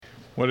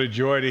What a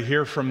joy to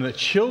hear from the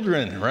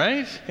children,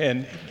 right?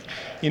 And,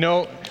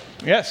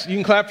 yes, you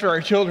can clap for our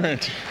children.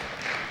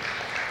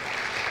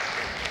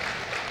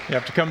 You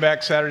have to come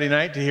back Saturday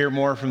night to hear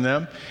more from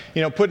them.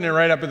 Putting it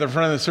right up at the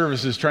front of the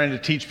service is trying to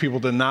teach people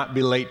to not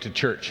be late to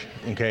church,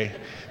 okay?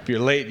 If you're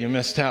late, you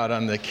missed out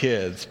on the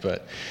kids,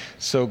 but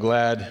so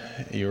glad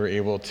you were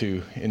able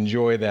to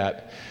enjoy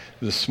that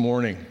this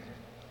morning.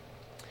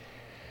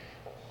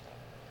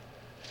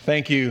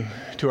 Thank you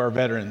to our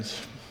veterans.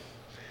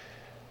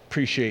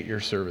 Appreciate your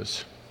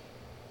service.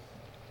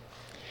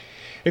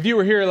 If you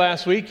were here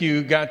last week,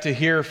 you got to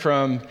hear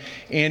from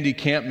Andy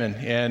Campman,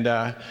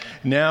 and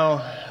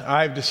now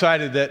I've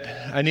decided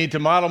that I need to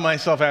model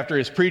myself after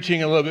his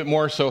preaching a little bit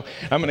more, so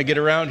I'm going to get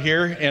around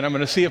here, and I'm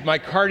going to see if my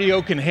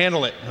cardio can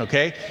handle it,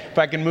 okay? If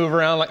I can move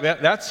around like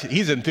that,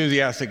 he's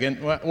enthusiastic,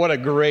 and what a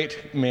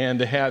great man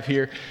to have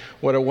here.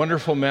 What a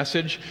wonderful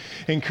message.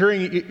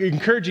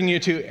 Encouraging you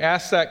to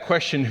ask that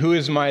question, who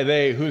is my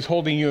they? Who's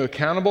holding you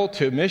accountable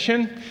to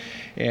mission?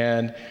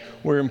 And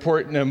we're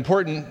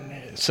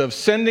importance of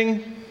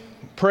sending,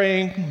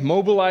 praying,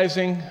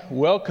 mobilizing,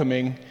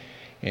 welcoming,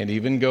 and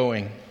even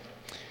going.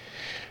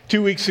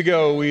 2 weeks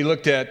ago, we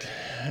looked at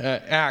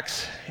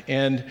Acts,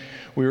 and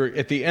we were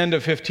at the end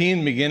of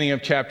 15, beginning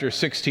of chapter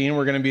 16.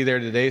 We're going to be there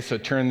today, so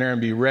turn there and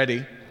be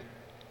ready.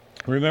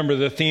 Remember,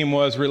 the theme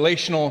was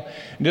relational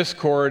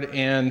discord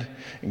and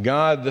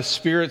God, the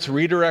Spirit's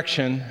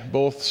redirection,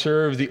 both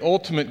serve the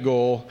ultimate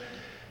goal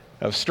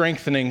of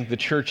strengthening the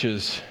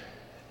churches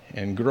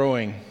and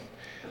growing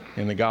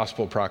in the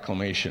gospel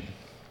proclamation.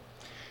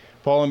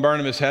 Paul and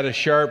Barnabas had a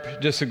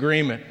sharp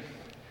disagreement,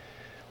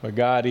 but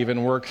God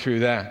even worked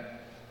through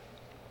that.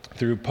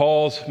 Through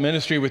Paul's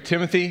ministry with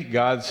Timothy,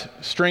 God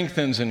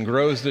strengthens and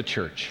grows the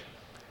church.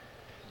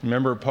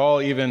 Remember,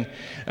 Paul even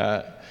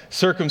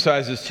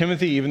circumcises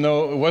Timothy, even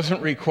though it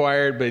wasn't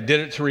required, but he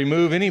did it to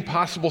remove any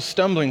possible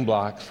stumbling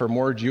block for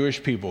more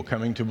Jewish people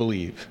coming to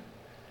believe.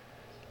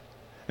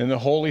 And the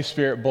Holy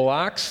Spirit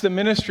blocks the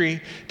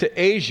ministry to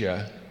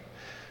Asia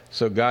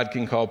so God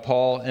can call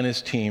Paul and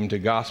his team to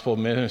gospel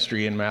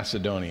ministry in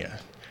Macedonia.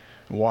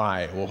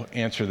 Why? We'll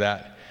answer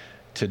that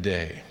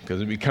today,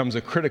 because it becomes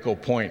a critical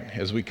point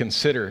as we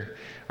consider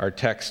our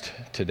text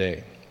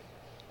today.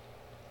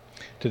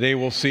 Today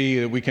we'll see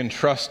that we can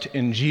trust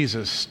in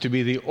Jesus to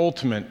be the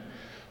ultimate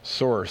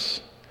source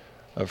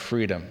of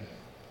freedom.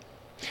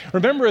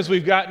 Remember, as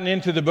we've gotten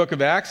into the book of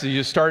Acts, as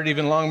you started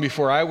even long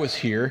before I was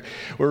here,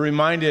 we're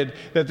reminded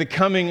that the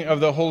coming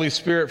of the Holy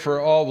Spirit for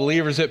all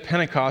believers at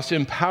Pentecost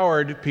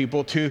empowered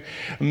people to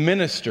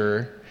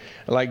minister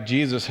like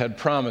Jesus had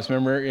promised.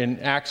 Remember in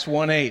Acts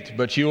 1:8,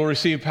 but you will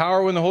receive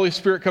power when the Holy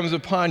Spirit comes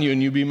upon you,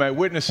 and you'll be my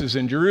witnesses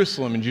in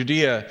Jerusalem and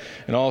Judea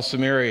and all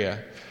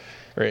Samaria,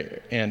 right,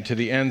 and to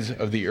the ends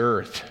of the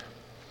earth.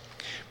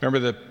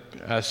 Remember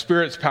the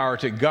Spirit's power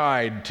to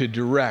guide, to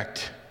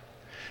direct,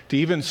 to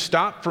even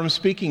stop from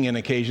speaking in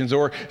occasions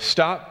or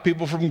stop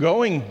people from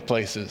going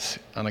places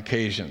on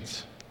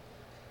occasions.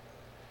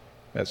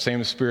 That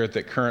same Spirit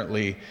that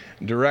currently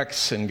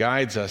directs and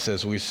guides us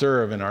as we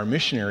serve, and our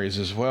missionaries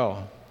as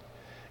well,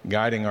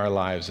 guiding our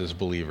lives as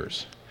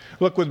believers.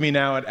 Look with me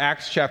now at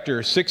Acts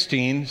chapter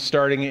 16,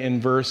 starting in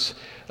verse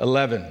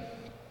 11.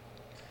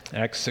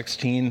 Acts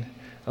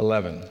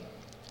 16:11.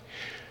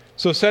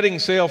 So setting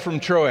sail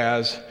from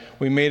Troas,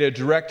 we made a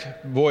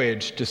direct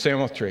voyage to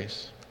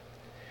Samothrace,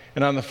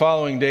 and on the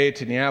following day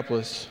to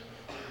Neapolis,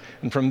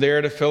 and from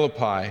there to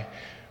Philippi,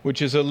 which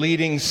is a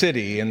leading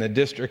city in the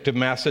district of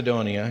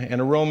Macedonia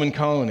and a Roman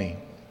colony.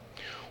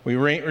 We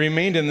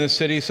remained in this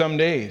city some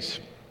days.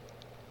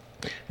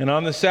 And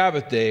on the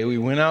Sabbath day, we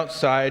went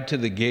outside to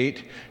the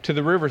gate to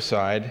the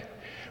riverside,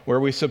 where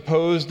we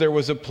supposed there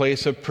was a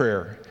place of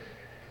prayer.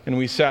 And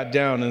we sat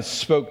down and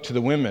spoke to the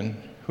women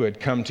who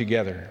had come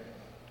together.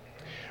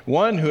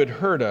 One who had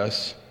heard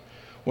us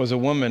was a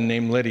woman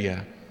named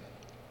Lydia,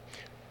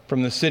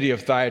 from the city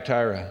of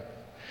Thyatira,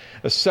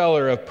 a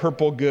seller of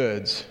purple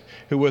goods,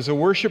 who was a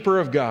worshiper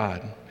of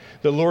God.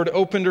 The Lord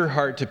opened her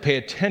heart to pay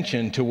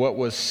attention to what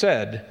was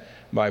said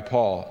by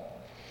Paul.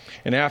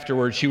 And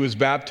afterwards she was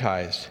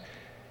baptized,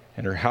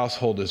 and her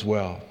household as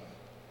well.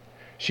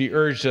 She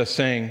urged us,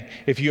 saying,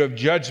 "If you have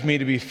judged me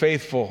to be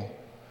faithful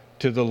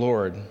to the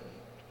Lord,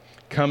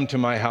 come to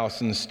my house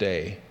and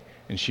stay."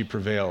 And she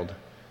prevailed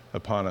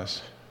upon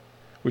us.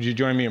 Would you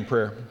join me in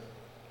prayer?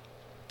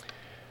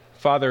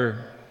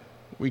 Father,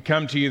 we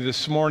come to you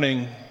this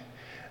morning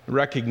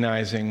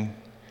recognizing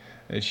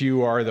that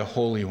you are the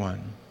Holy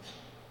One.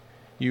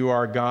 You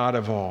are God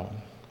of all.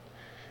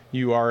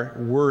 You are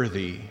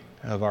worthy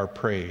of our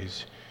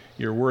praise.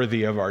 You're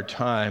worthy of our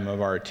time,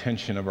 of our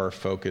attention, of our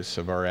focus,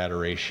 of our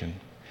adoration.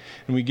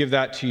 And we give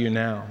that to you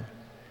now.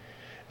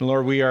 And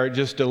Lord, we are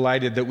just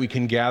delighted that we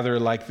can gather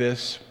like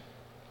this.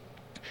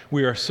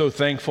 We are so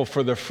thankful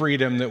for the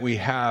freedom that we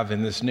have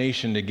in this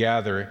nation to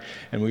gather,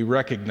 and we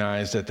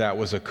recognize that that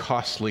was a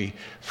costly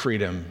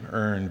freedom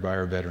earned by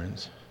our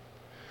veterans.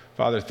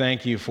 Father,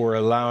 thank you for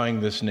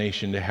allowing this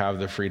nation to have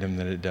the freedom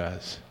that it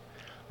does.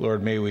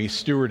 Lord, may we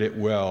steward it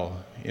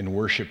well in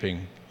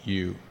worshiping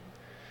you.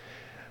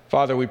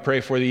 Father, we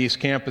pray for the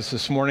East Campus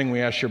this morning. We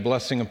ask your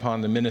blessing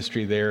upon the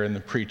ministry there and the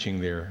preaching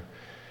there.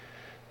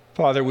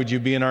 Father, would you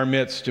be in our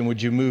midst and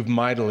would you move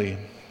mightily?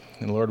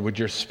 And Lord, would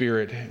your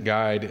Spirit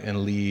guide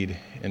and lead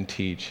and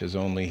teach as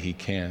only he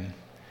can?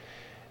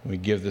 We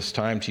give this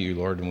time to you,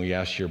 Lord, and we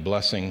ask your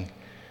blessing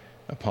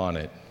upon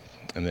it.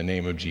 In the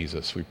name of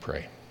Jesus, we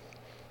pray.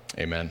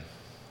 Amen.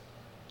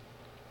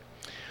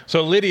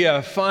 So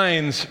Lydia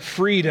finds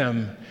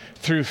freedom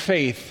through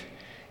faith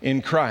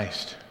in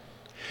Christ.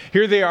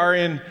 Here they are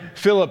in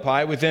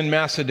Philippi within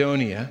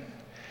Macedonia.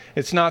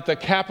 It's not the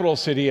capital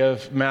city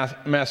of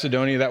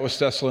Macedonia, that was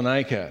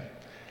Thessalonica,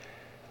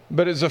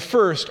 but it's a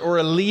first or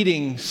a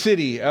leading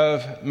city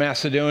of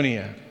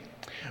Macedonia.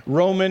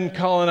 Roman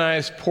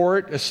colonized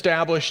port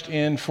established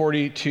in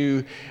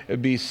 42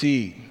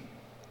 BC.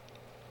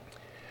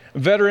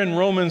 Veteran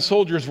Roman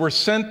soldiers were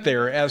sent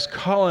there as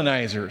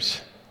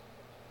colonizers.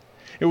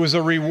 It was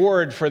a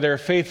reward for their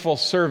faithful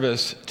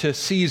service to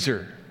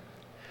Caesar.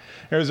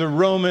 There's a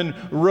Roman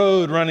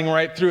road running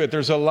right through it.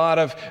 There's a lot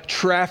of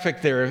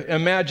traffic there.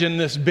 Imagine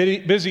this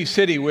busy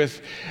city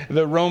with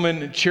the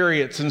Roman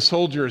chariots and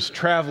soldiers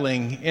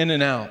traveling in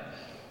and out.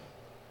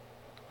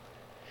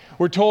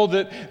 We're told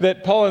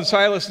that Paul and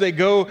Silas, they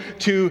go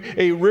to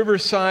a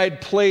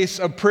riverside place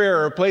of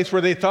prayer, a place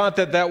where they thought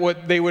that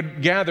they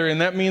would gather,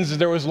 and that means that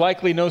there was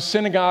likely no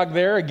synagogue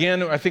there.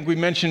 Again, I think we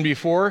mentioned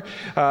before,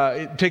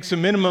 it takes a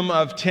minimum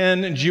of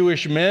 10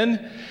 Jewish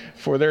men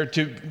for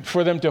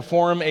them to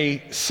form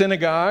a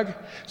synagogue.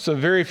 So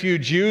very few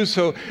Jews,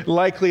 so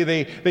likely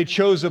they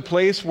chose a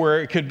place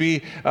where it could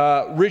be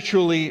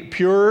ritually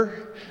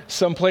pure,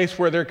 some place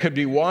where there could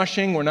be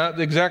washing. We're not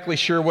exactly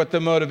sure what the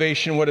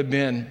motivation would have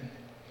been.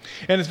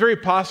 And it's very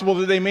possible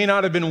that they may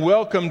not have been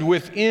welcomed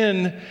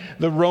within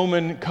the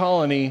Roman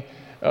colony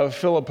of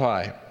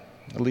Philippi,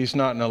 at least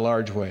not in a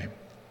large way.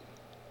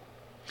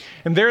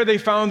 And there they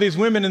found these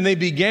women, and they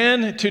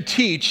began to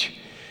teach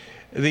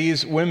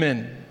these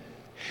women.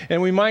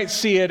 And we might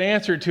see an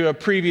answer to a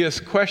previous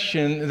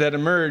question that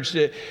emerged.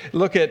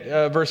 Look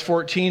at verse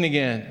 14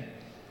 again.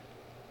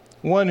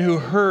 One who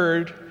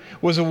heard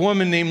was a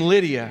woman named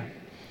Lydia,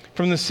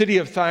 from the city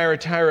of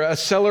Thyatira, a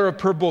seller of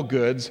purple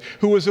goods,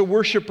 who was a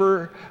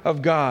worshiper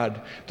of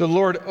God. The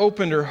Lord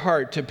opened her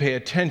heart to pay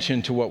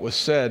attention to what was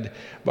said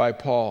by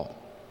Paul.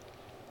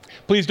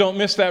 Please don't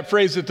miss that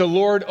phrase, that the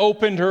Lord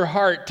opened her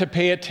heart to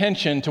pay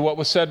attention to what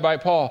was said by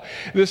Paul.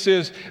 This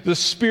is the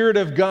Spirit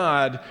of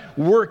God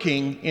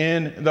working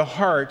in the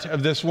heart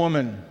of this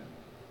woman.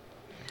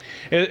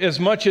 As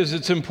much as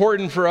it's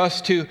important for us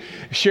to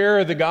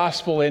share the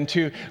gospel and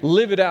to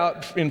live it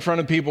out in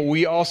front of people,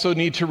 we also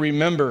need to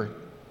remember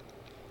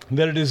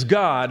that it is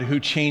God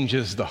who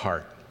changes the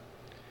heart.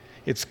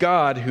 It's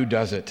God who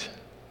does it.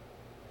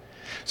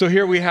 So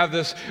here we have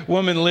this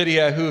woman,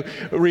 Lydia, who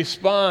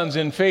responds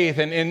in faith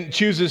and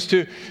chooses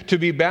to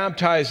be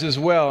baptized as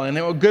well. And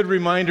a good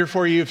reminder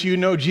for you, if you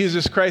know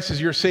Jesus Christ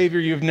as your Savior,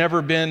 you've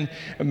never been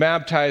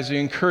baptized, I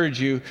encourage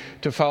you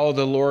to follow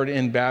the Lord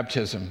in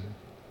baptism.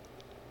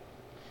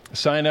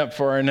 Sign up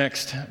for our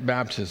next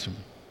baptism.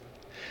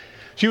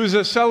 She was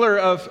a seller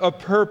of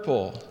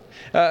purple.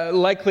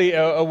 Likely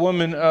a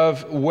woman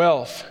of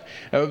wealth.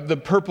 The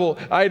purple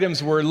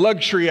items were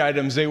luxury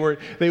items. They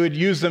would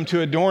use them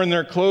to adorn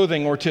their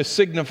clothing or to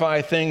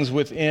signify things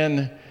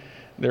within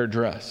their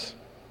dress.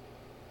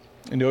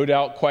 And no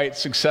doubt quite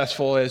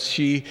successful as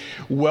she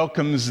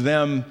welcomes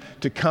them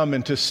to come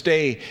and to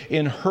stay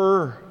in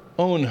her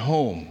own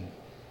home.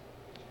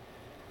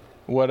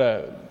 What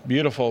a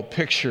beautiful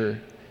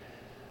picture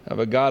of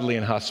a godly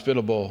and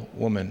hospitable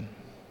woman.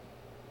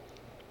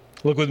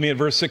 Look with me at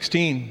verse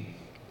 16.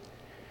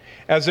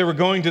 As they were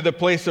going to the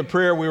place of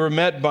prayer, we were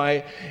met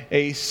by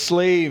a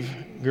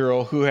slave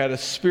girl who had a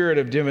spirit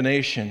of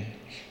divination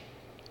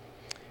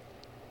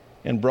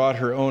and brought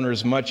her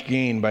owners much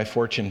gain by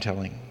fortune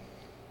telling.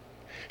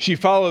 She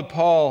followed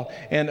Paul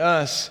and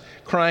us,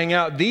 crying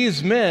out,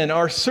 "These men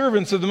are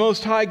servants of the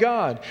Most High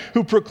God,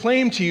 who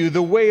proclaim to you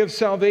the way of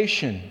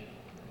salvation."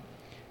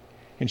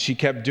 And she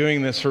kept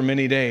doing this for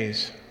many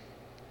days.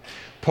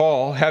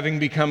 Paul, having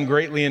become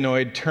greatly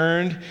annoyed,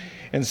 turned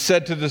and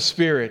said to the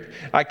Spirit,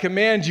 "I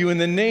command you in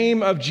the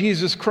name of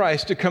Jesus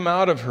Christ to come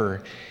out of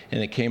her."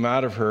 And it came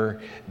out of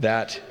her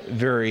that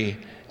very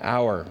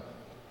hour.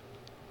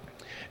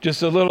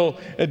 Just a little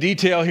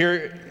detail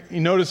here.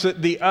 You notice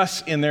that the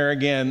us in there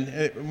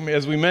again.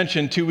 As we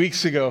mentioned 2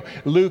 weeks ago,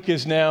 Luke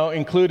is now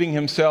including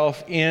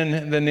himself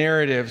in the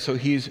narrative, so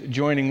he's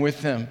joining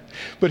with them.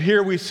 But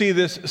here we see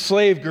this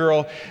slave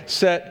girl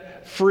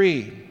set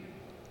free.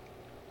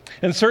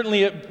 And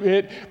certainly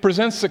it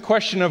presents the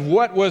question of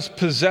what was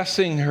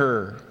possessing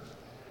her.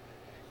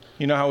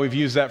 You know how we've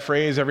used that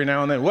phrase every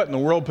now and then, what in the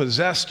world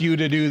possessed you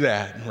to do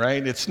that,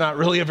 right? It's not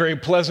really a very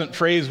pleasant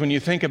phrase when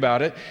you think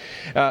about it.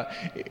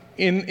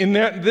 In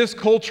this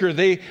culture,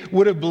 they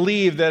would have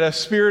believed that a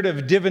spirit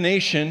of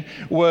divination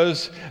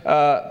was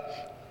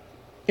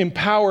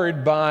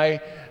empowered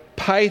by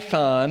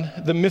Python,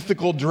 the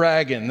mythical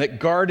dragon that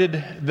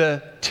guarded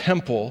the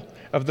temple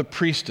of the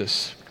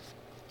priestess.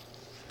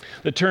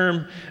 The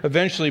term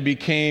eventually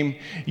became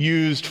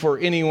used for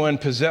anyone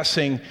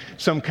possessing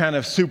some kind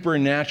of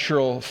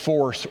supernatural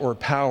force or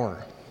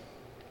power.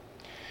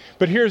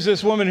 But here's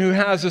this woman who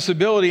has this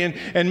ability,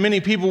 and many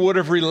people would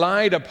have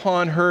relied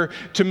upon her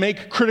to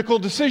make critical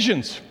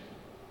decisions.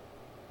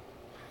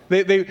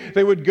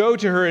 They would go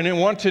to her and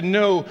want to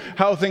know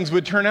how things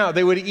would turn out.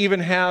 They would even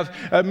have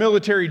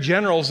military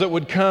generals that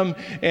would come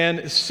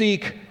and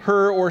seek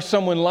her or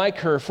someone like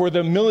her for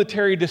the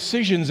military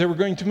decisions they were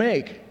going to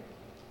make.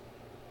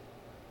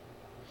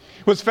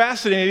 What's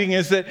fascinating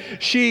is that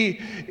she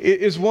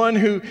is one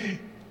who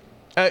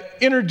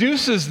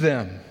introduces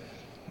them.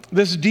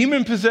 This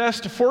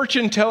demon-possessed,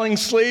 fortune-telling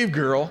slave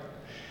girl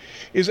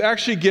is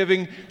actually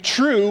giving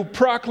true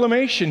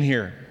proclamation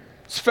here.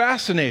 It's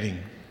fascinating.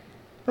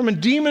 From a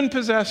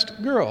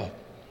demon-possessed girl.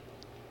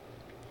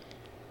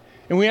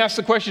 And we ask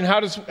the question, how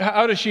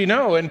does she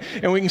know? And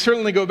we can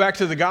certainly go back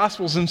to the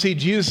Gospels and see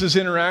Jesus'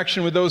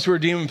 interaction with those who are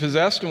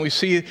demon-possessed, and we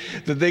see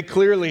that they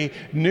clearly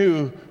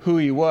knew who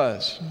he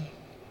was.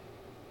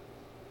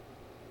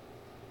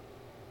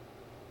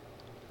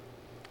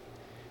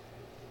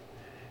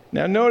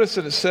 Now notice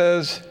that it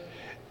says,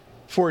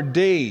 for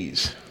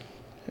days.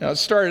 Now, it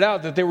started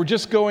out that they were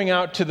just going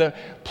out to the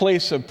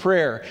place of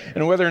prayer,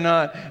 and whether or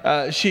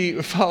not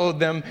she followed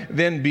them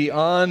then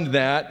beyond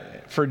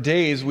that for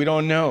days, we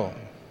don't know.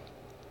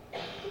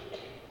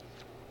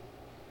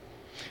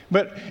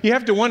 But you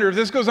have to wonder, if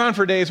this goes on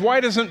for days, why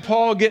doesn't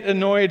Paul get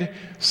annoyed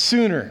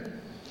sooner?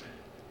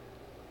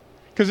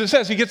 Because it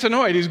says he gets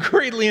annoyed. He's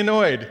greatly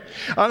annoyed.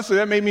 Honestly,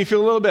 that made me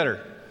feel a little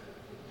better.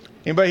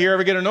 Anybody here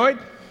ever get annoyed?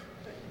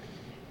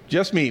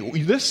 Just me.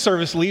 This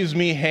service leaves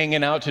me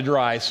hanging out to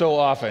dry so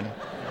often.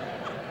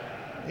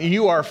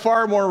 You are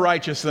far more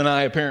righteous than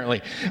I,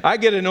 apparently. I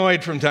get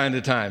annoyed from time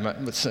to time.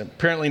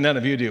 Apparently none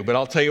of you do, but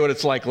I'll tell you what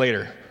it's like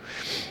later.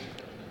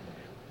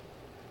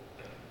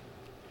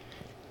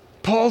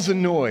 Paul's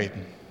annoyed,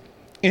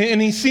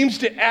 and he seems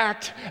to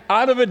act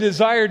out of a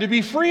desire to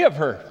be free of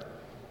her.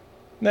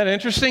 Isn't that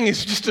interesting?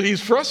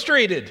 He's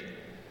frustrated.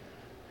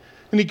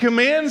 And he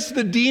commands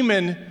the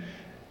demon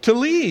to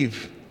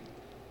leave.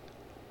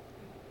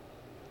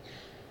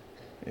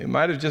 It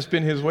might have just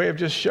been his way of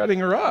just shutting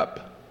her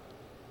up.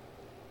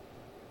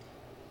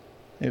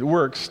 It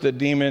works. The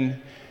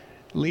demon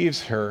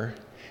leaves her,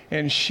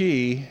 and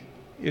she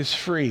is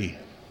free.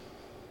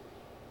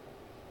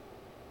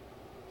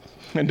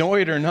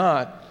 Annoyed or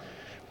not,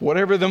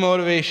 whatever the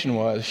motivation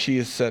was, she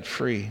is set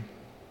free.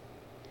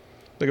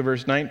 Look at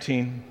verse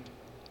 19.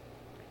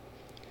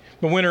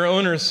 But when her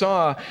owners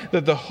saw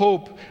that the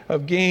hope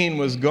of gain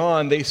was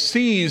gone, they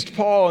seized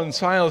Paul and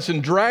Silas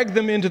and dragged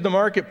them into the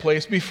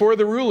marketplace before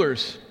the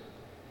rulers.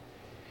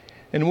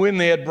 And when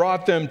they had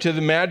brought them to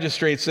the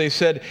magistrates, they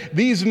said,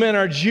 "These men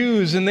are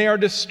Jews, and they are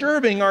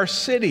disturbing our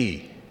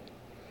city.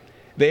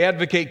 They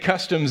advocate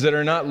customs that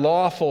are not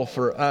lawful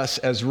for us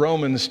as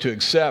Romans to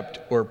accept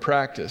or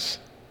practice."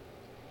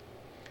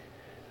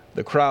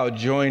 The crowd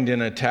joined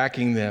in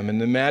attacking them,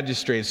 and the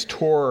magistrates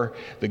tore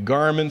the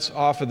garments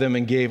off of them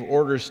and gave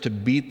orders to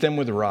beat them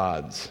with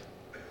rods.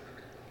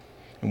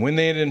 And when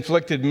they had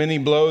inflicted many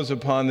blows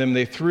upon them,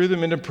 they threw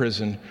them into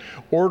prison,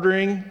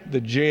 ordering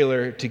the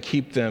jailer to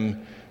keep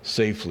them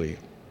safely.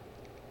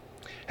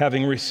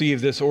 Having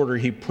received this order,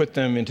 he put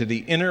them into the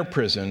inner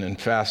prison and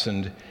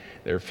fastened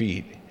their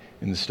feet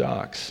in the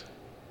stocks.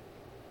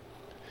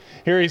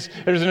 Here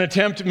there's an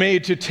attempt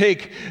made to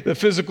take the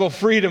physical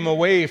freedom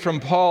away from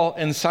Paul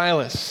and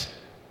Silas.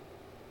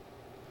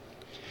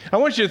 I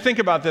want you to think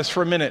about this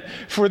for a minute.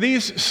 For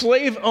these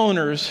slave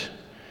owners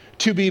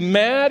to be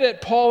mad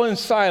at Paul and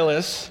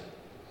Silas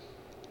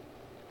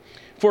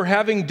for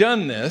having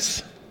done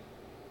this,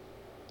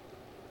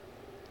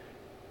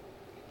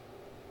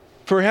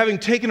 for having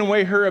taken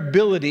away her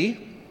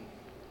ability,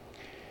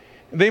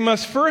 they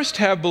must first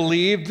have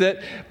believed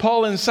that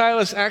Paul and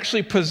Silas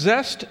actually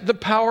possessed the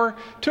power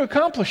to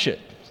accomplish it,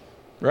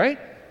 right?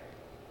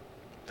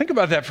 Think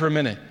about that for a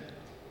minute.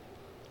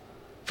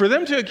 For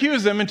them to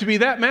accuse them and to be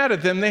that mad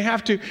at them, they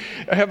have to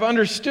have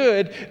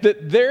understood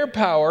that their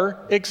power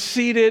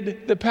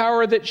exceeded the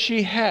power that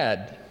she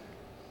had.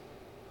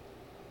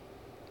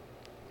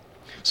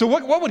 So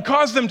what would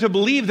cause them to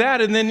believe that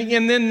and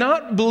then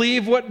not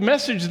believe what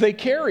message they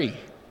carry?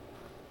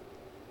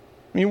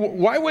 I mean,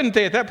 why wouldn't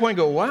they at that point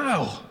go,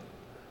 wow,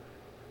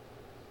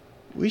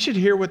 we should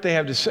hear what they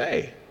have to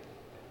say?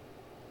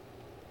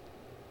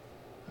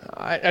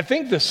 I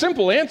think the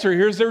simple answer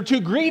here is they're too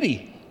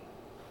greedy.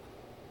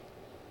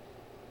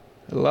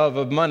 The love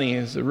of money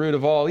is the root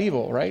of all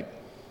evil, right?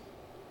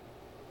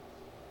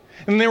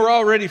 And they were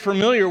already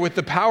familiar with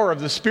the power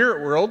of the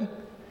spirit world.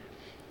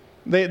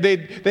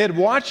 They had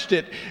watched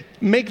it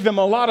make them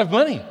a lot of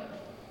money.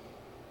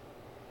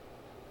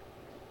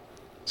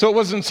 So it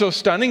wasn't so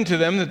stunning to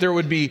them that there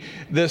would be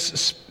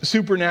this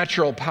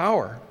supernatural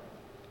power.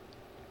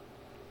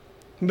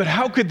 But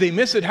how could they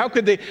miss it? How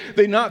could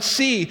they not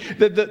see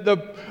that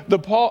the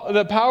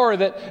power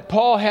that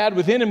Paul had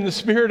within him, the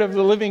Spirit of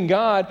the living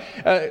God,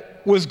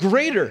 was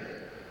greater?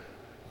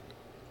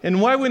 And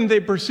why wouldn't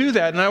they pursue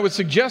that? And I would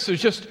suggest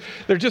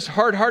they're just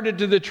hard-hearted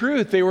to the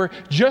truth. They were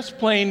just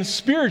plain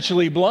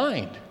spiritually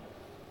blind.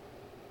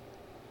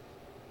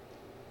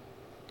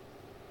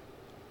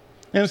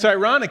 And it's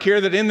ironic here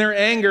that in their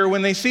anger,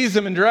 when they seize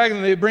them and drag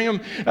them, they bring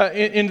them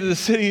into the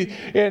city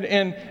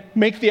and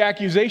make the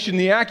accusation.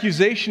 The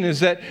accusation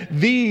is that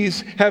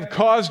these have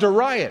caused a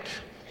riot.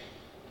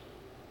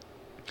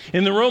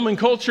 In the Roman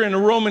culture, in a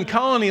Roman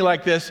colony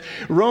like this,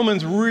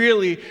 Romans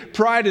really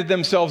prided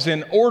themselves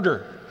in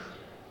order.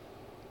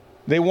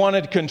 They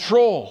wanted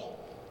control.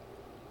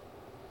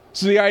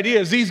 So the idea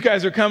is these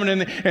guys are coming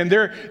in and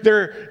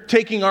they're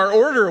taking our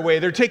order away.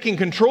 They're taking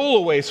control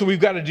away, so we've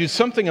got to do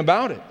something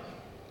about it.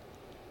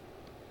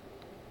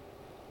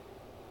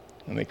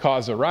 And they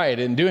cause a riot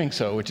in doing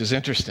so, which is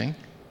interesting.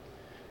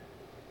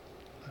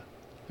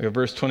 Look at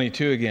verse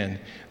 22 again.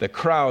 The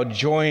crowd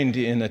joined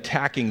in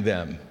attacking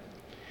them,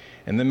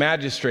 and the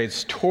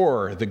magistrates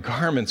tore the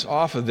garments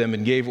off of them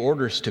and gave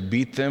orders to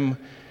beat them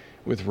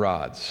with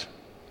rods.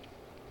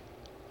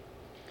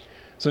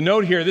 So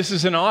note here, this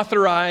is an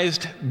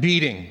authorized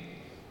beating.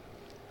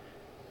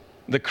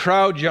 The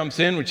crowd jumps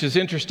in, which is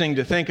interesting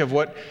to think of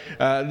what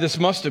this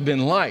must have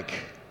been like.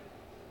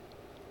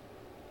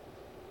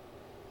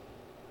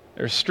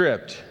 They're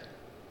stripped.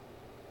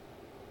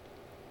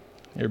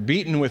 They're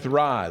beaten with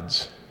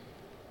rods,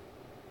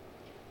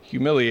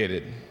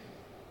 humiliated,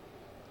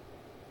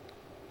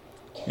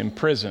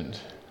 imprisoned,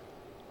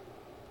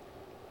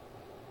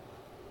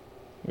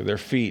 with their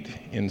feet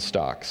in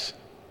stocks.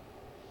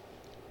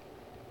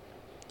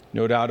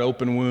 No doubt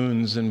open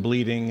wounds and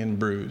bleeding and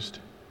bruised,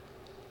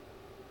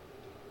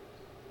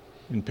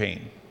 in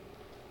pain.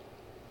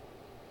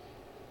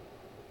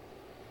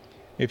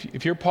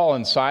 If you're Paul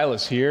and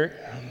Silas here,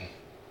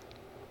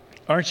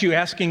 aren't you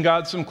asking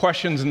God some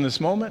questions in this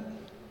moment?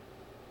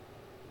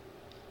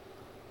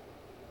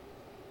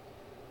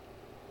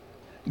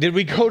 Did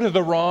we go to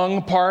the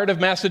wrong part of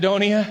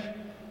Macedonia?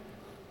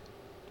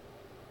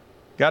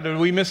 God, did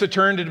we miss a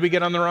turn? Did we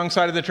get on the wrong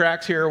side of the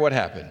tracks here, or what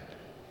happened?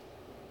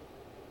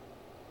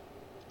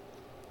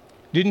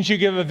 Didn't you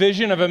give a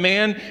vision of a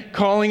man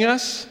calling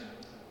us?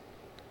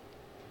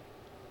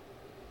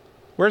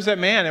 Where's that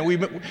man? And we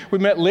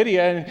met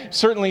Lydia, and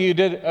certainly you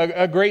did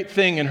a great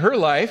thing in her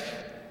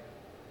life.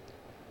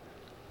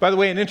 By the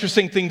way, an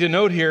interesting thing to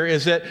note here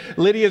is that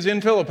Lydia's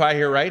in Philippi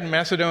here, right, in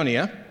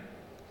Macedonia.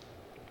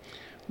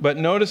 But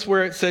notice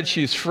where it said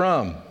she's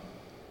from.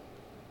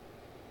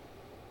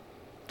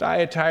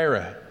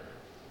 Thyatira.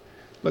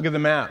 Look at the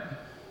map.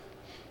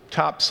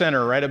 Top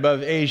center, right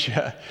above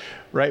Asia,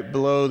 right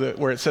below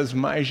where it says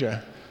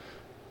Mysia.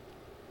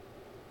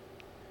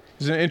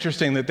 Isn't it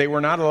interesting that they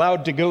were not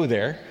allowed to go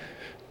there,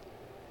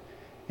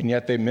 and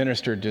yet they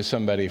ministered to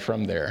somebody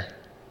from there?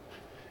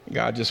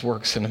 God just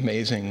works in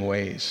amazing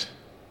ways.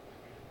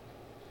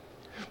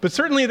 But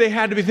certainly they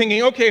had to be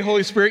thinking, okay,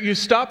 Holy Spirit, you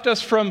stopped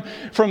us from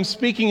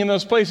speaking in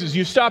those places.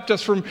 You stopped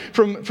us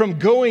from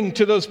going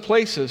to those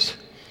places.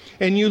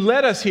 And you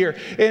led us here.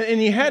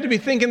 And you had to be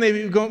thinking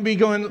they'd be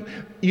going,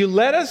 you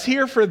led us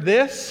here for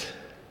this?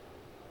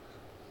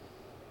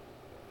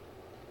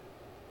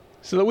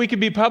 So that we could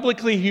be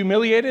publicly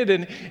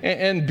humiliated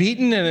and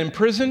beaten and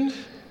imprisoned?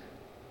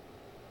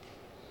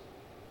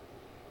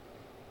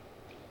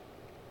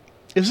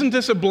 Isn't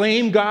this a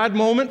blame God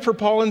moment for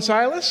Paul and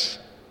Silas?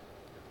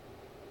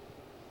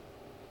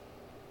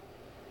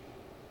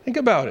 Think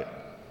about it.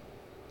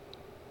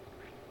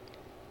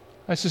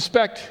 I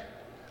suspect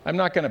I'm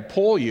not going to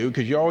poll you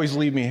because you always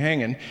leave me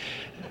hanging,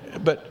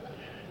 but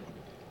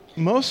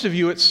most of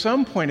you at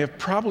some point have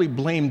probably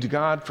blamed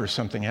God for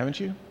something, haven't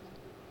you?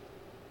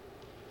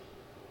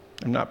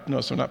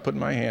 Notice I'm not putting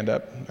my hand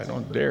up. I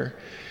don't dare.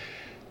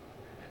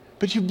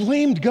 But you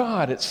blamed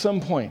God at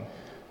some point.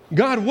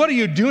 God, what are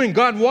you doing?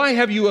 God, why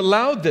have you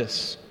allowed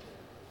this?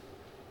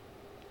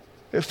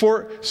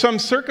 For some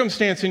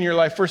circumstance in your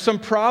life, for some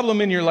problem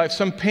in your life,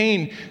 some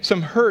pain,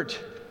 some hurt.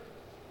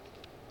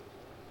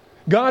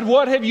 God,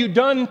 what have you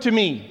done to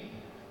me?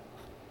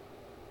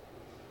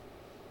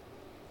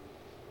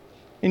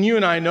 And you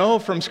and I know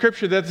from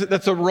Scripture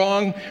that's a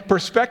wrong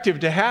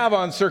perspective to have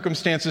on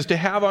circumstances, to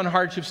have on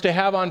hardships, to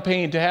have on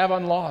pain, to have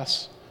on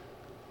loss,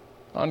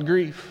 on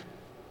grief.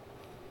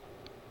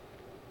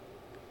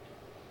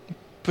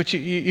 But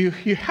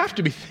you have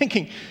to be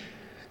thinking,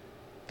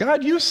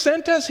 God, you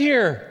sent us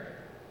here.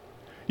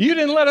 You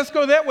didn't let us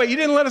go that way. You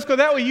didn't let us go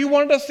that way. You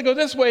wanted us to go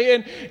this way,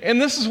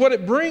 and this is what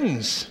it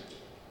brings.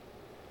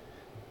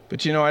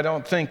 But I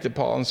don't think that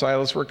Paul and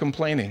Silas were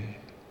complaining.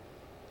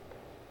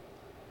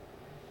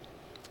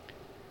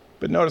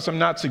 But notice, I'm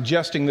not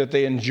suggesting that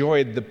they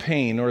enjoyed the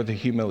pain or the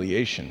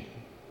humiliation.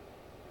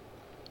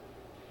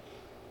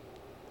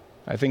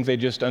 I think they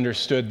just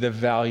understood the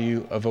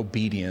value of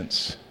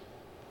obedience.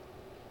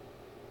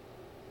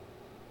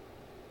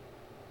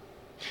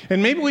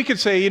 And maybe we could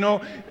say,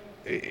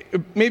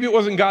 maybe it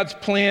wasn't God's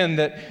plan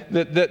that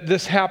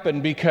this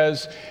happened,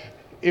 because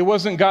it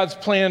wasn't God's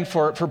plan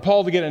for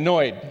Paul to get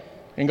annoyed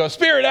and go,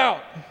 "Spirit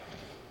out."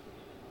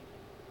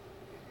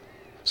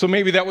 So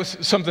maybe that was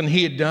something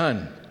he had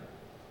done.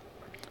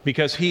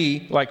 because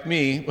he, like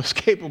me, was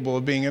capable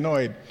of being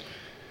annoyed.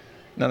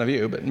 None of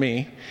you, but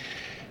me.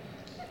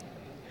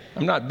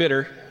 I'm not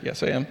bitter.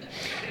 Yes, I am.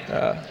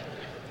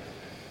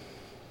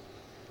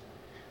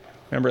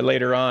 Remember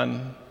later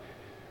on,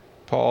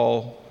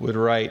 Paul would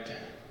write,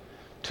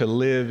 "To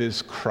live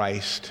is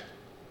Christ,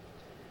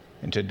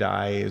 and to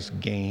die is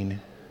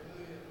gain."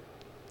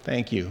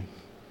 Thank you.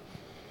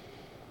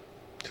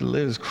 To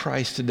live is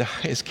Christ, to die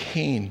is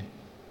gain.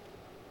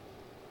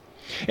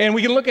 And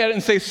we can look at it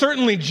and say,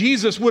 certainly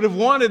Jesus would have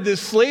wanted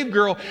this slave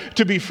girl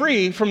to be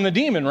free from the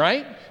demon,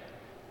 right?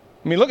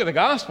 I mean, look at the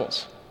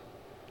Gospels.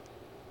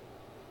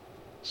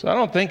 So I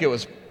don't think it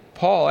was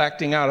Paul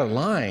acting out of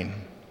line.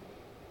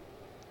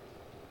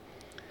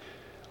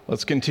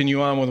 Let's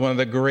continue on with one of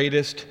the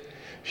greatest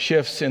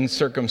shifts in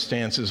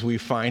circumstances we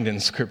find in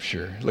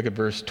Scripture. Look at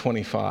verse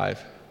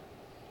 25.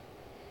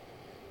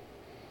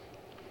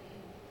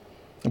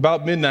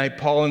 About midnight,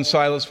 Paul and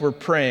Silas were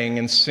praying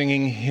and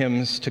singing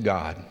hymns to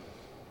God.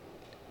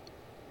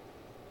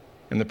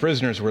 And the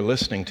prisoners were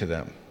listening to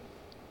them.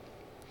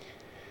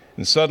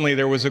 And suddenly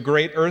there was a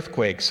great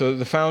earthquake, so that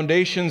the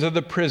foundations of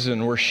the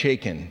prison were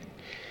shaken.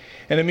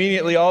 And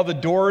immediately all the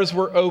doors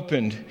were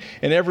opened,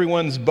 and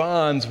everyone's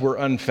bonds were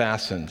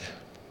unfastened.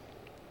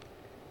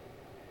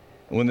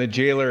 And when the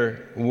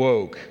jailer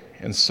woke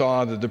and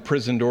saw that the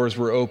prison doors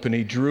were open,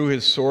 he drew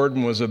his sword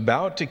and was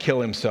about to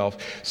kill himself,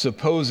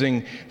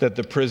 supposing that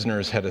the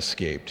prisoners had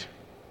escaped.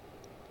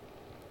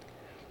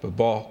 But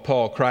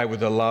Paul cried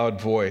with a loud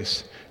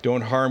voice,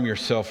 "Don't harm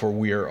yourself, for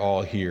we are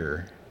all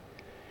here."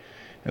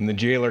 And the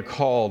jailer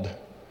called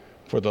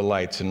for the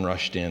lights and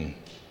rushed in.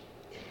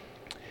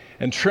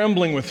 And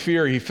trembling with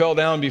fear, he fell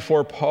down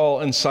before Paul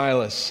and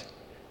Silas.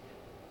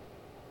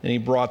 And he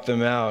brought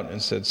them out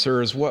and said,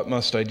 "Sirs, what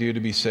must I do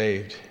to be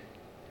saved?"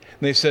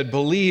 And they said,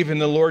 "Believe in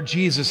the Lord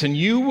Jesus, and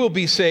you will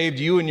be saved,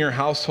 you and your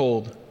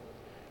household."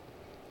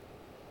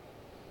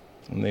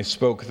 And they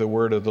spoke the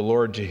word of the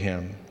Lord to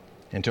him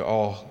and to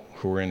all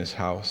who were in his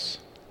house.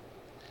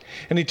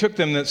 And he took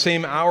them that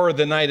same hour of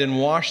the night and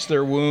washed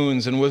their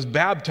wounds and was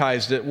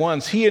baptized at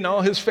once, he and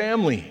all his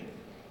family.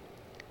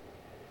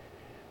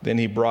 Then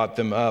he brought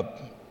them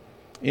up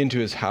into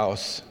his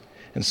house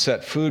and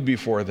set food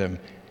before them,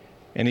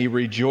 and he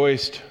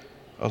rejoiced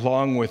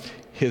along with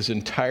his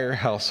entire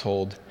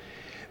household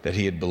that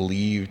he had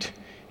believed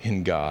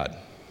in God.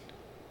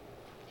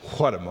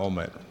 What a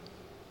moment.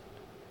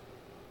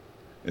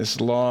 This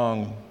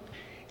long,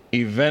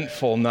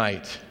 eventful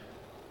night.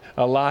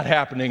 A lot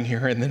happening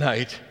here in the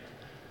night.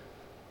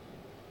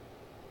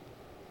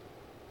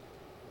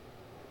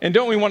 And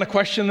don't we want to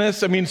question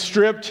this? I mean,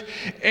 stripped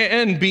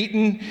and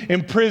beaten,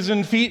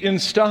 imprisoned, feet in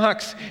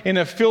stocks, in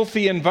a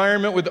filthy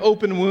environment with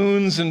open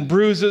wounds and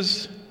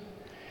bruises.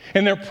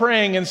 And they're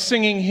praying and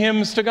singing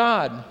hymns to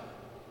God.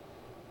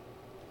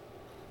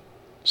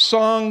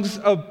 Songs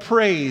of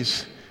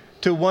praise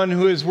to one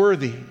who is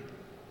worthy.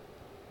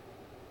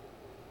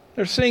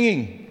 They're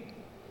singing.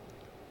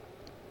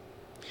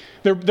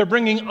 They're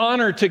bringing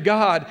honor to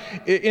God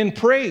in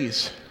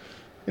praise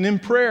and in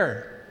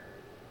prayer.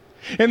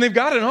 And they've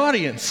got an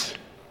audience.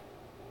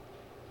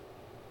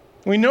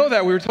 We know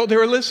that. We were told they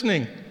were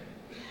listening.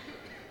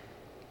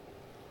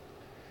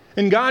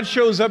 And God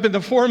shows up in the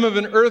form of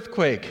an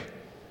earthquake.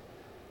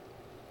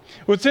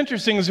 What's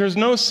interesting is there's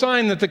no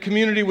sign that the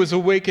community was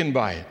awakened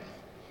by it.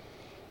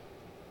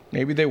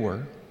 Maybe they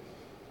were.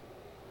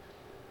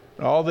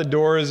 All the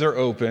doors are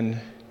open,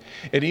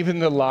 and even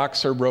the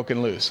locks are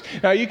broken loose.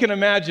 Now, you can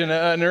imagine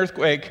an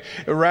earthquake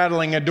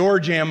rattling a door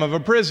jamb of a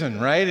prison,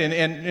 right?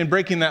 And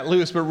breaking that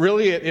loose, but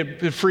really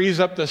it frees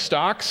up the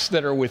stocks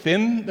that are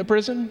within the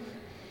prison.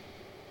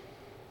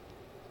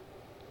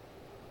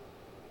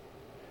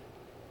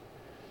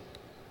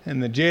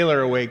 And the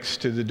jailer awakes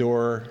to the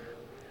door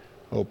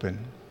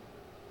open.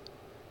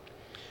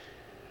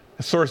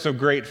 A source of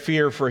great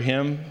fear for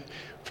him,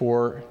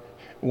 for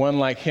one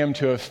like him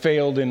to have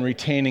failed in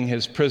retaining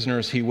his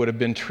prisoners, he would have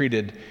been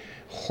treated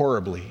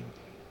horribly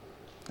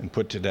and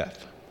put to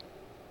death.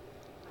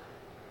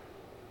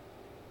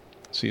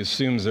 So he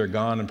assumes they're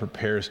gone and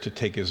prepares to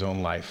take his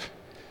own life.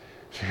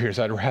 Figures,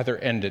 I'd rather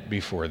end it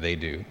before they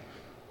do.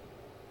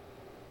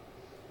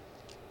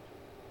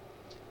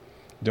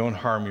 Don't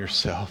harm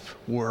yourself.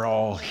 We're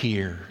all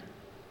here.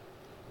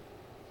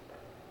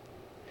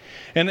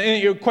 And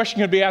your question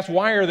could be asked,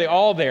 why are they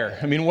all there?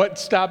 I mean, what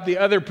stopped the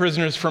other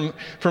prisoners from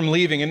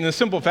leaving? And the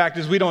simple fact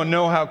is we don't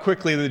know how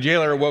quickly the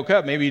jailer woke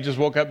up. Maybe he just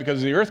woke up because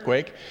of the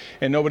earthquake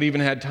and nobody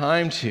even had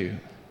time to.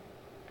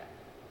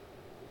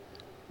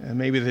 And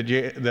maybe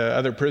the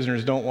other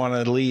prisoners don't want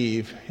to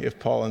leave if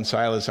Paul and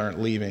Silas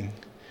aren't leaving,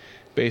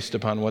 based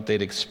upon what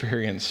they'd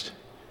experienced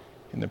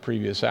in the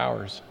previous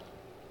hours.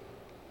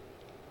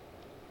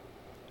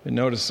 But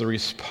notice the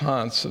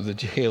response of the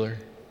jailer.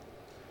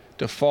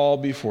 To fall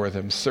before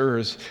them,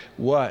 "Sirs,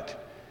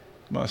 what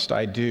must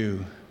I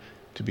do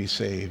to be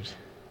saved?"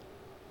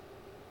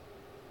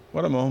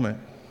 What a moment.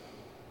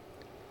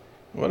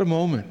 What a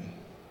moment.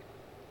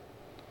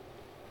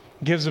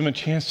 It gives them a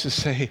chance to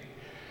say,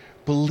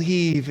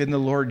 "Believe in the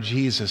Lord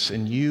Jesus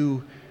and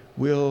you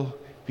will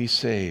be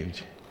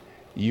saved,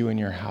 you and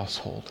your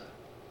household.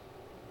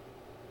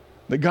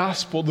 The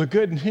gospel, the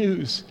good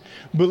news.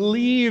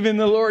 Believe in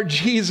the Lord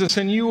Jesus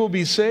and you will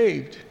be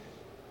saved.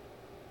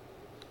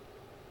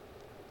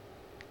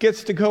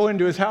 Gets to go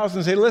into his house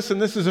and say, listen,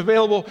 this is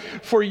available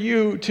for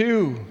you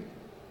too.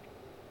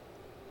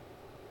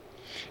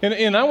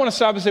 And I want to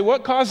stop and say,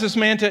 what caused this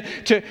man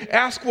to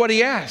ask what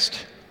he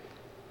asked?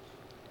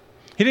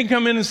 He didn't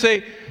come in and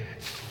say,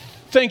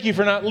 thank you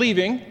for not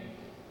leaving.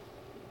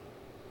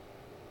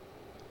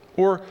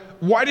 Or,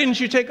 why didn't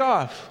you take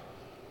off?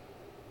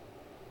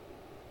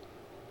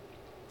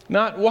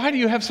 Not, why do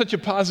you have such a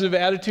positive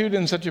attitude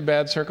in such a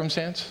bad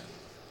circumstance?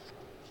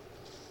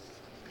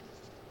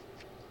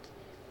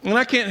 And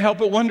I can't help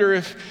but wonder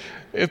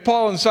if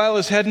Paul and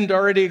Silas hadn't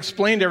already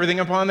explained everything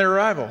upon their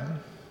arrival.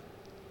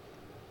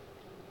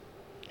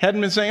 Hadn't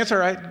been saying, it's all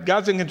right,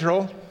 God's in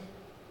control.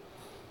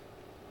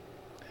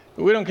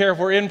 We don't care if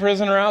we're in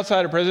prison or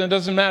outside of prison. It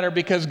doesn't matter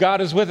because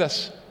God is with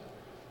us.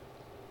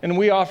 And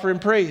we offer him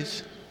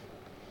praise.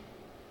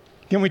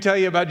 Can we tell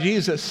you about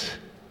Jesus?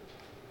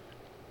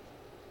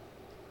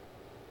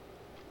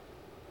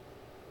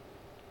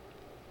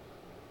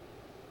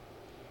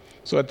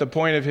 So at the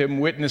point of him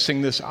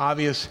witnessing this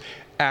obvious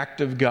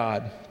act of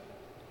God,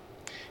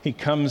 he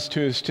comes to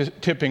his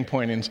tipping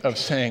point of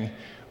saying,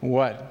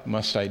 what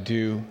must I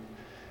do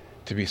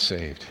to be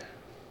saved?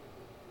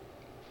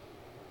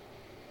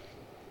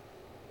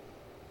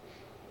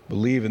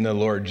 Believe in the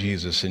Lord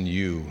Jesus and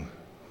you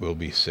will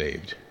be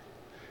saved.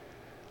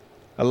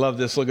 I love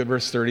this. Look at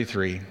verse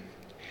 33.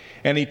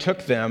 And he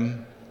took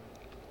them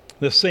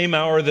the same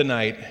hour of the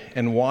night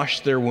and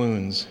washed their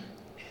wounds.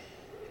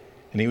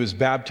 And he was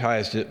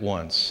baptized at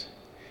once,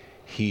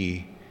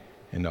 he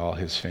and all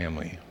his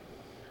family.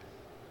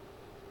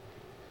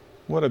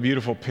 What a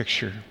beautiful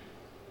picture.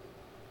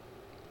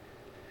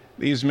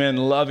 These men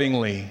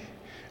lovingly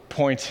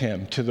point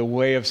him to the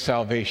way of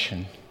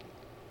salvation.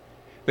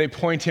 They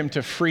point him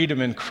to freedom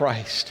in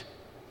Christ.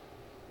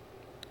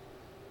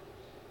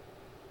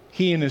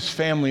 He and his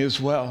family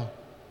as well.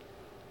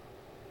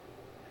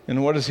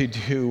 And what does he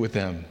do with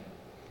them?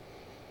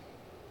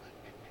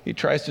 He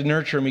tries to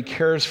nurture them. He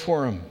cares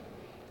for them.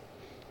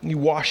 He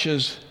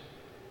washes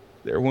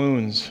their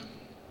wounds.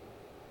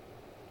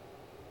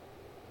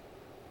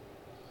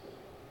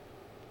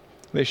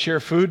 They share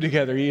food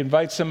together. He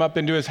invites them up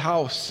into his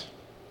house.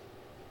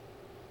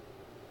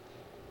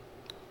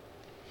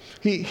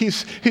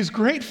 He's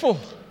grateful.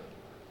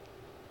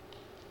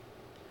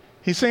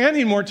 He's saying, I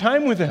need more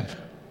time with them.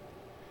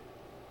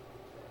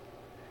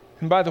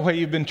 And by the way,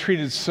 you've been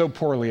treated so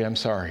poorly, I'm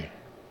sorry.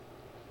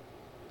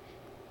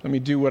 Let me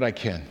do what I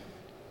can.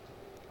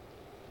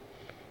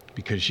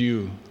 Because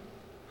you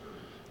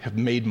have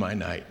made my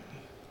night.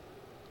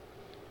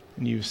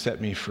 And you've set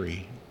me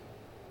free.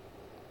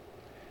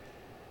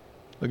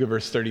 Look at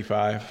verse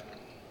 35.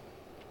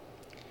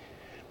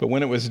 But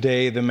when it was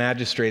day, the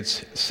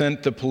magistrates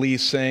sent the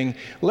police, saying,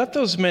 let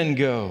those men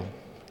go.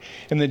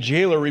 And the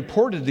jailer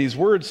reported these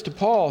words to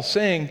Paul,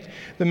 saying,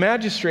 the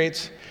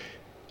magistrates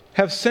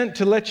have sent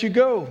to let you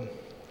go.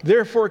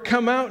 Therefore,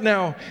 come out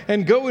now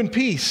and go in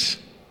peace.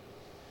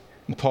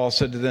 And Paul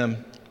said to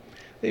them,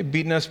 they've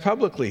beaten us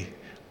publicly,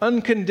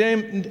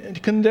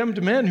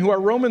 condemned men who are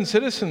Roman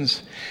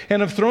citizens,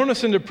 and have thrown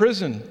us into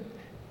prison.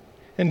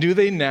 And do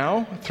they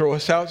now throw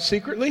us out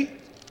secretly?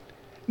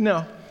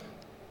 No.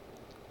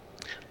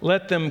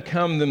 Let them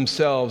come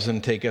themselves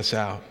and take us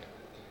out.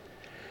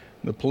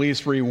 The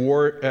police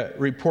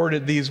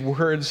reported these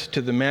words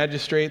to the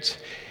magistrates,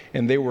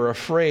 and they were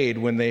afraid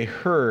when they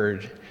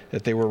heard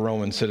that they were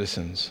Roman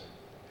citizens.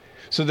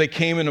 So they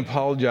came and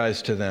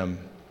apologized to them,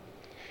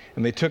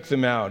 and they took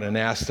them out and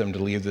asked them to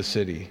leave the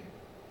city.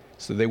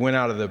 So they went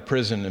out of the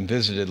prison and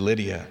visited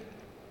Lydia.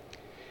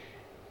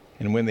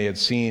 And when they had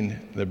seen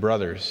the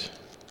brothers,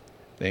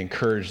 they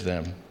encouraged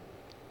them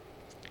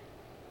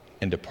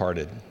and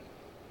departed,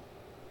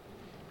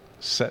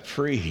 set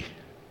free.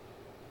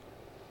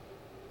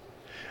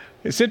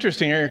 It's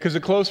interesting here because a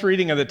close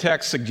reading of the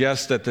text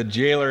suggests that the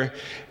jailer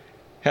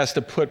has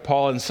to put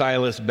Paul and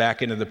Silas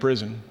back into the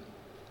prison.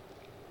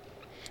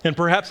 And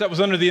perhaps that was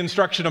under the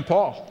instruction of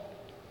Paul.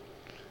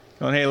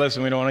 Going, hey,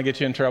 listen, we don't want to get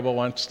you in trouble.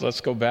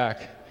 Let's go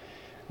back.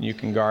 You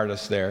can guard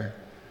us there.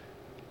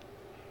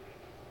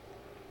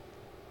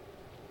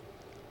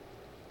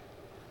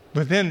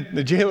 But then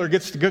the jailer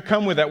gets to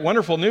come with that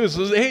wonderful news.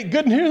 Hey,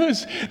 good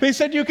news. They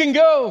said you can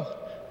go.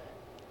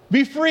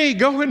 Be free.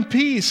 Go in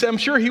peace. I'm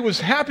sure he was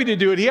happy to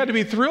do it. He had to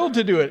be thrilled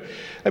to do it.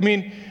 I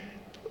mean,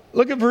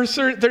 look at verse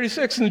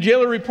 36. And the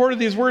jailer reported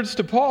these words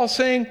to Paul,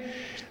 saying,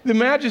 the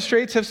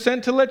magistrates have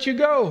sent to let you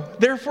go.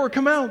 Therefore,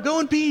 come out. Go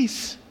in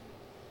peace.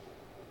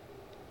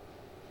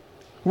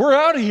 We're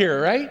out of here,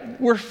 right?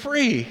 We're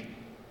free.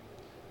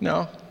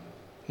 No.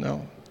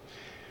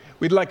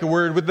 We'd like a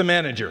word with the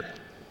manager.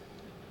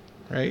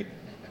 Right?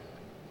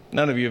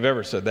 None of you have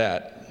ever said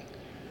that.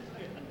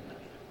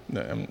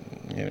 No,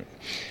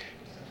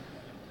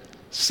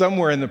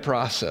 somewhere in the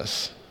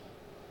process,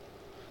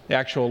 the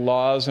actual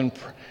laws and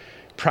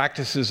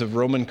practices of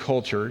Roman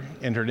culture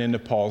entered into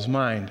Paul's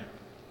mind.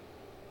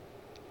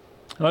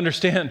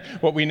 Understand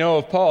what we know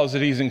of Paul is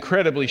that he's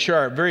incredibly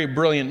sharp, very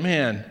brilliant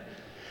man.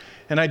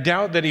 And I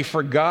doubt that he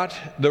forgot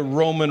the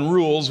Roman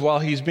rules while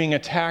he's being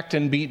attacked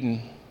and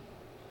beaten.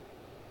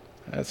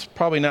 That's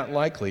probably not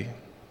likely.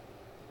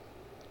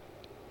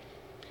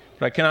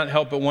 But I cannot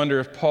help but wonder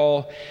if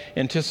Paul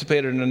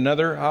anticipated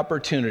another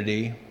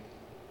opportunity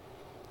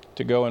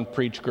to go and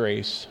preach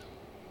grace,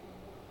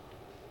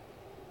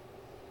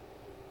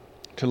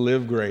 to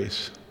live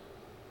grace,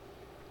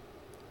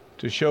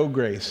 to show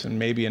grace, and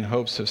maybe in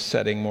hopes of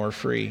setting more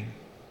free.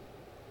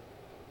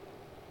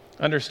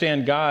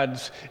 Understand,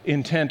 God's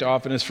intent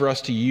often is for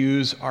us to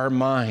use our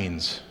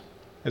minds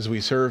as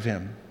we serve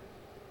Him.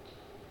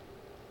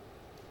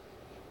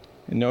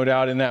 And no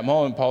doubt in that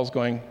moment, Paul's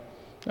going,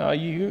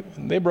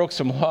 they broke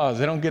some laws.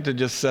 They don't get to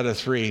just set us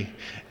free,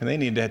 and they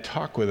need to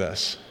talk with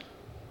us.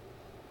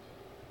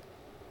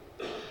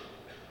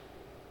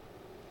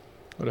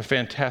 What a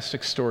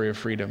fantastic story of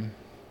freedom.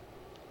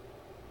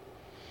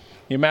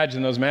 You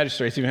imagine those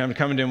magistrates even having to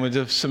come to him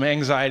with some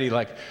anxiety,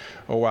 like,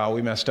 oh, wow,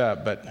 we messed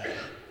up, but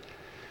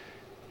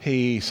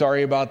hey,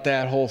 sorry about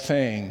that whole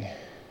thing.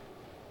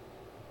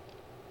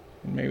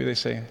 And maybe they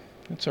say,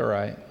 it's all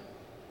right.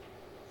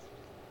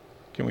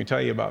 Can we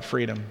tell you about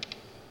freedom?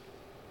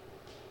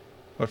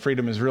 What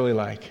freedom is really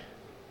like,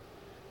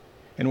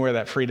 and where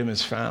that freedom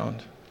is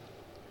found.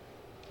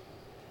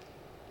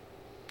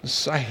 The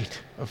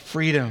sight of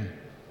freedom.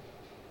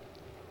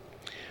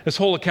 This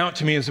whole account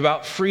to me is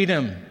about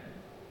freedom.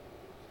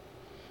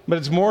 But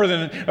it's more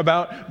than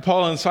about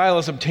Paul and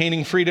Silas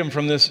obtaining freedom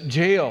from this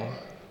jail.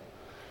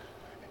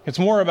 It's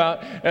more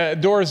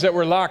about doors that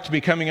were locked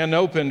becoming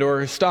unopened,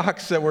 or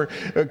stocks that were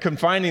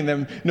confining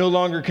them, no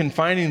longer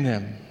confining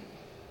them.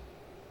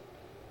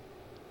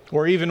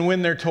 Or even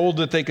when they're told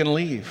that they can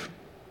leave.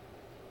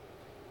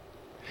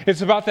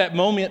 It's about that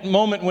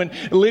moment when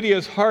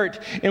Lydia's heart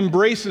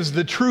embraces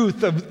the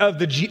truth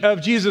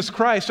of Jesus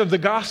Christ, of the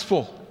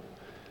gospel,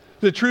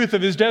 the truth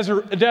of his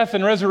death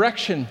and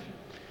resurrection.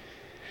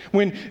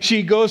 When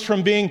she goes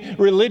from being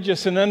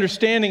religious and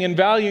understanding and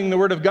valuing the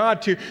Word of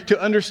God to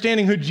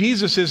understanding who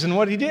Jesus is and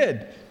what He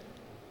did.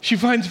 She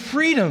finds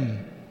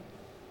freedom.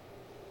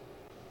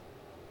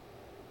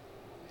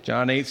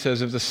 John 8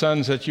 says, if the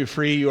Son sets you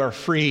free, you are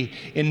free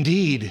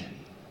indeed.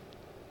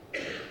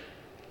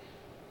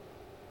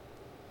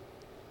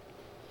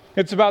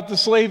 It's about the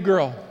slave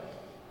girl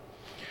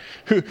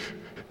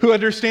who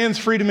understands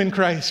freedom in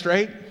Christ,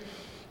 right?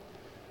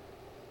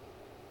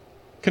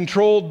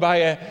 Controlled by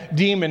a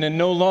demon and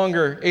no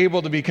longer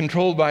able to be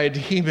controlled by a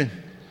demon.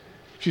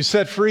 She's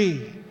set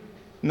free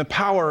in the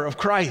power of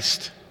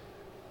Christ.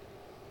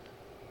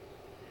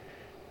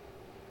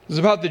 It's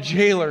about the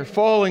jailer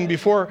falling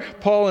before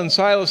Paul and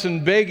Silas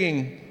and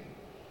begging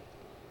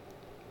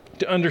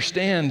to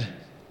understand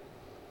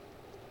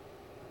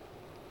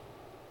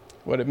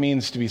what it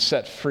means to be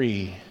set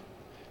free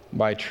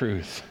by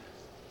truth.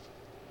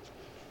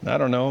 I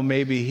don't know,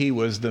 maybe he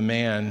was the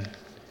man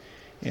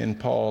in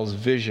Paul's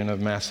vision of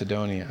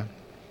Macedonia.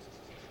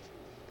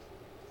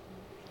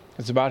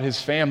 It's about his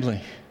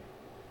family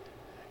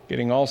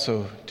getting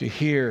also to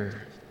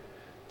hear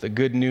the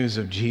good news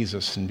of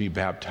Jesus and be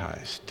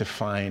baptized, to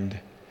find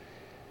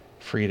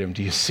freedom.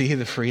 Do you see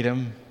the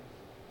freedom?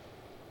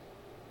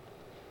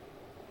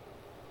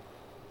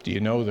 Do you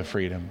know the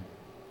freedom?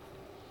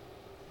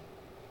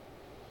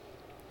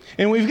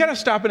 And we've got to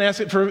stop and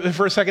ask it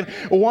for a second.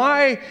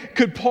 Why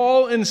could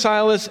Paul and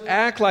Silas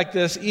act like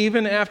this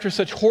even after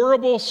such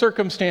horrible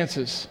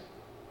circumstances?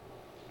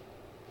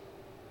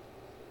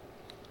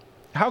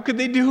 How could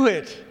they do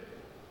it?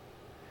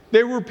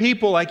 There were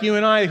people like you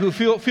and I who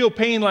feel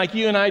pain like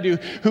you and I do,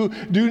 who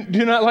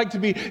do not like to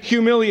be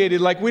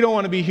humiliated like we don't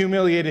want to be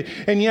humiliated.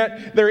 And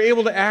yet they're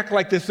able to act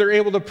like this. They're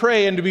able to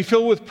pray and to be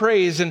filled with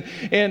praise. And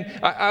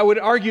I would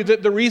argue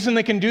that the reason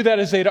they can do that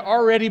is they'd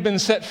already been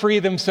set free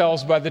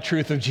themselves by the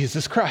truth of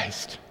Jesus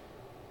Christ.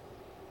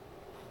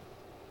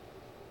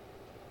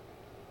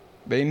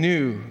 They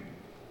knew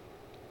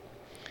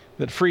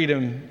that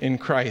freedom in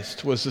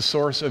Christ was the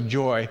source of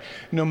joy,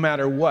 no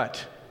matter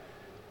what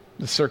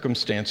the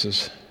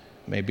circumstances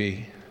may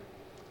be.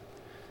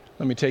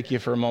 Let me take you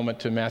for a moment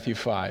to Matthew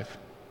 5,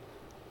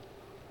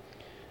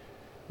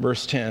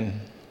 verse 10.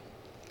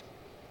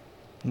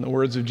 In the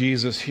words of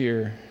Jesus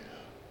here,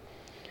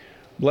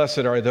 blessed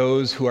are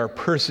those who are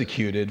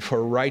persecuted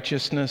for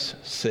righteousness'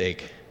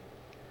 sake,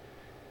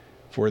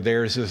 for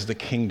theirs is the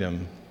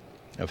kingdom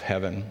of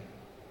heaven.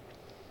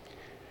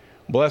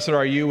 Blessed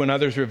are you when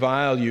others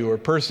revile you or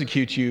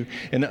persecute you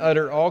and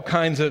utter all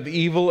kinds of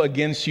evil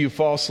against you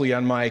falsely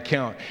on my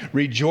account.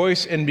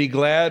 Rejoice and be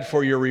glad,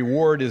 for your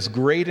reward is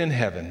great in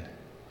heaven.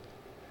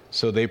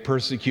 So they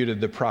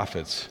persecuted the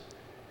prophets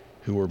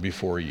who were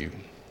before you.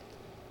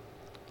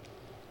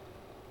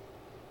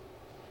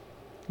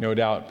 No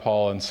doubt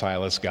Paul and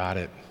Silas got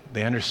it.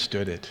 They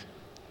understood it.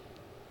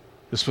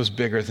 This was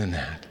bigger than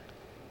that.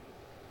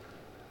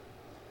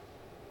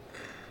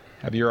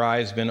 Have your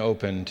eyes been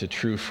open to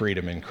true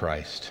freedom in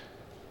Christ?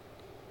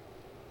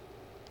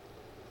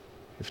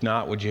 If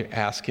not, would you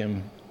ask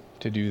Him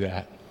to do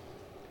that?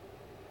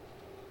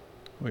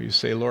 Will you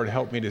say, Lord,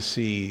 help me to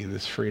see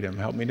this freedom.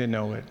 Help me to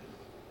know it.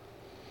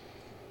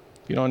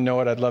 If you don't know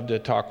it, I'd love to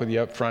talk with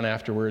you up front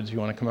afterwards. You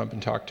want to come up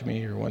and talk to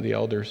me or one of the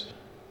elders?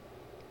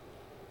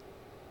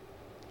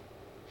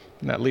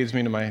 And that leads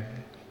me to my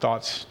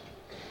thoughts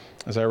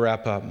as I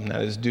wrap up, and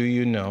that is, do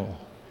you know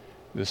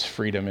this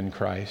freedom in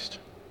Christ?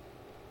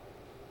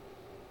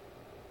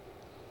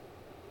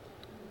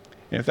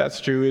 And if that's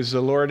true, is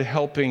the Lord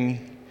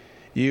helping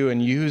you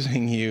and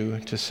using you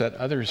to set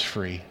others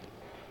free?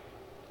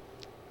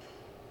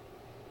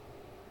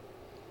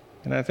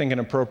 And I think an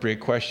appropriate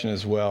question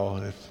as well,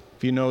 if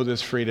you know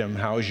this freedom,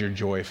 how is your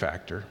joy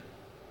factor?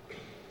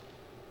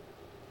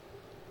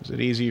 Is it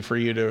easy for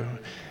you to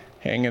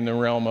hang in the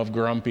realm of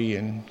grumpy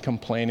and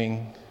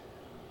complaining?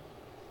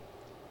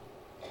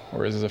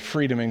 Or does the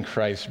freedom in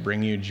Christ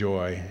bring you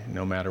joy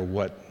no matter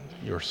what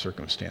your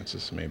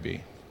circumstances may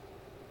be?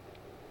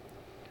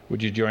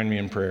 Would you join me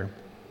in prayer?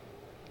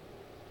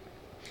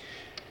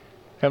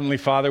 Heavenly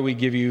Father, we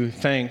give you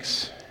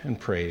thanks and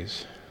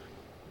praise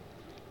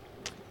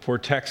for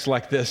texts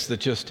like this that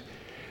just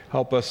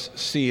help us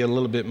see a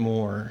little bit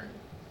more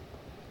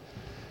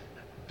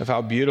of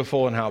how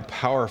beautiful and how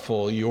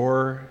powerful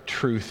your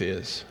truth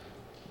is.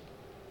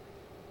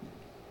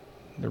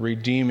 The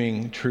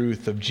redeeming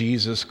truth of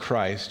Jesus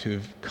Christ,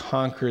 who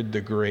conquered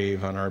the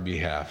grave on our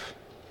behalf,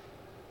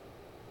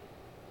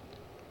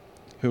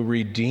 who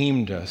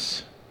redeemed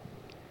us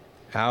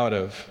out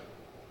of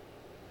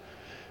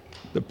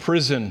the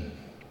prison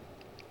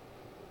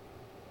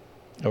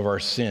of our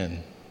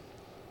sin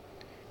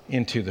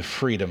into the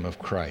freedom of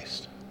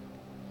Christ.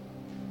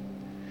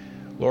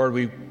 Lord,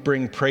 we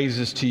bring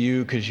praises to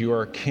you because you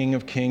are King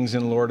of Kings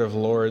and Lord of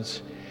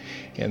Lords,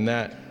 and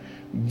that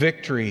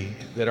victory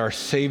that our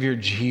Savior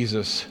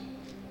Jesus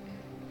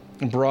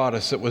brought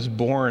us, that was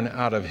born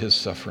out of his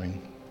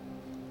suffering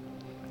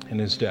and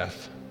his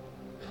death.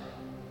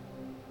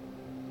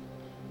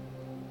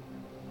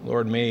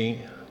 Lord,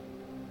 may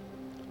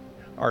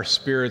our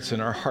spirits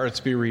and our hearts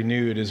be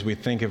renewed as we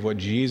think of what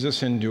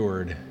Jesus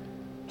endured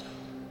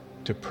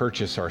to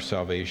purchase our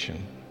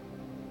salvation.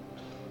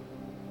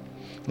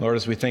 Lord,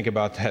 as we think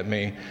about that,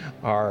 may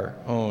our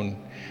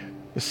own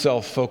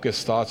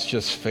self-focused thoughts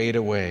just fade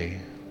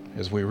away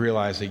as we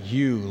realize that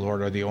you,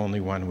 Lord, are the only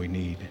one we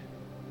need.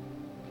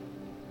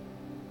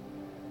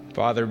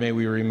 Father, may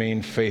we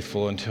remain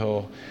faithful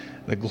until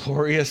the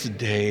glorious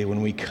day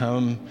when we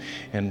come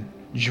and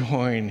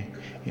join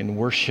in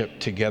worship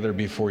together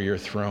before your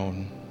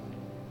throne,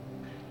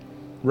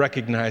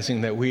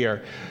 recognizing that we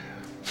are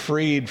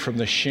freed from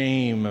the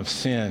shame of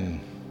sin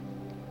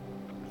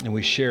and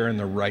we share in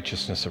the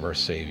righteousness of our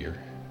Savior.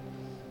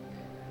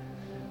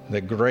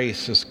 That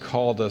grace has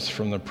called us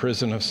from the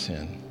prison of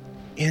sin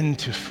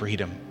into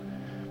freedom.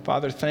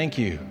 Father, thank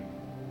you.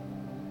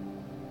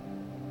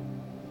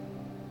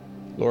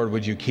 Lord,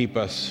 would you keep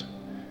us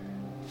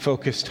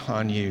focused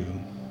on you,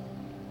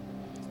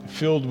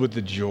 filled with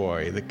the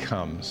joy that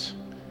comes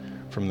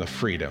from the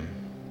freedom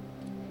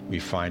we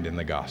find in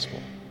the gospel.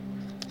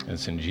 And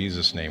it's in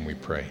Jesus' name we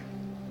pray.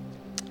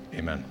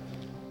 Amen.